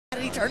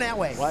turn that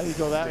way. Why did he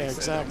go that way?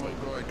 Exactly.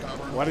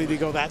 Why did he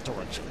go that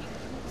direction?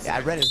 Yeah, I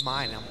read his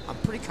mind. I'm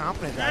pretty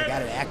confident that I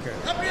got it accurate.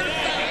 Oh,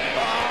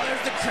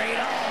 there's the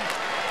cradle.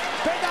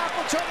 Big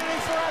opportunity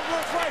for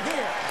Ruth right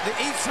here.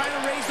 He's trying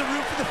to raise the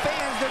roof for the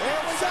fans. There we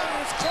go.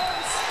 It's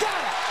close.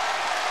 Got it.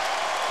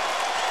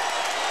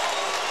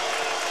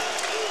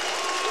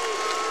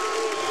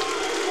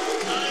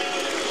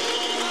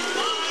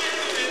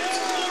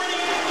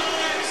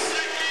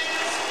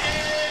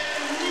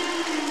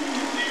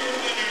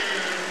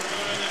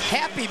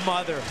 Happy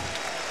mother.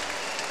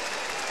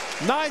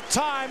 Ninth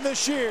time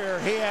this year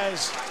he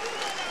has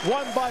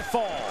won by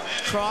fall.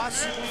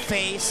 Cross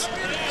face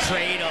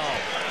cradle.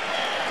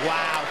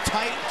 Wow,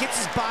 tight, gets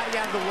his body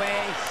out of the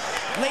way,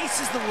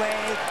 laces the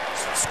leg,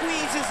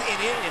 squeezes,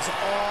 and it is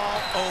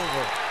all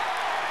over.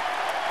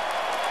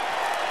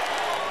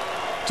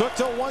 Took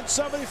till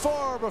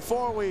 174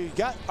 before we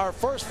got our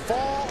first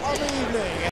fall of the evening.